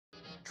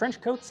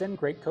Trench coats and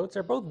greatcoats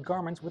are both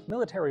garments with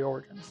military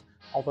origins.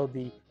 Although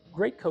the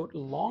greatcoat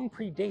long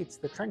predates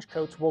the trench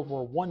coat's World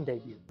War I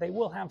debut, they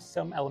will have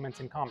some elements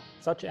in common,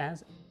 such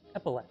as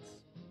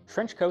epaulets.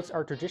 Trench coats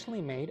are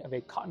traditionally made of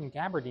a cotton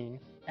gabardine,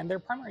 and their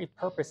primary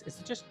purpose is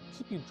to just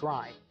keep you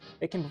dry.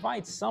 They can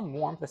provide some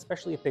warmth,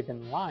 especially if they've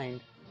been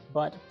lined,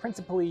 but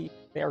principally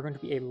they are going to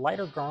be a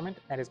lighter garment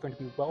that is going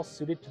to be well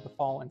suited to the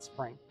fall and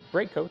spring.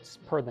 Greatcoats,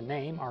 per the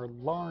name, are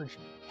large,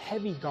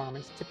 heavy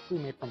garments typically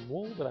made from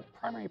wool with a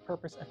primary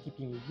purpose of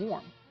keeping you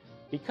warm.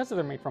 Because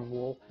they're made from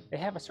wool, they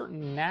have a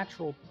certain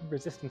natural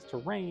resistance to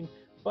rain,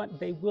 but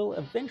they will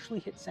eventually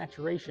hit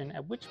saturation,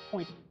 at which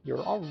point your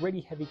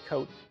already heavy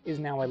coat is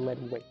now a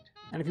lead weight.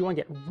 And if you want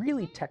to get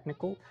really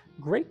technical,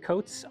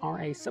 greatcoats are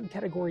a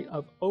subcategory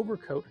of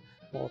overcoat,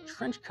 while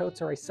trench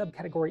coats are a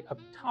subcategory of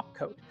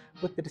topcoat,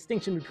 with the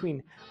distinction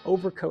between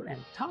overcoat and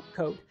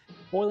topcoat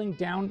boiling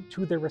down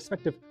to their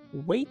respective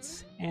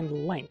weights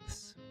and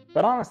lengths.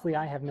 But honestly,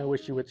 I have no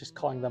issue with just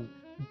calling them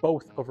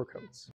both overcoats.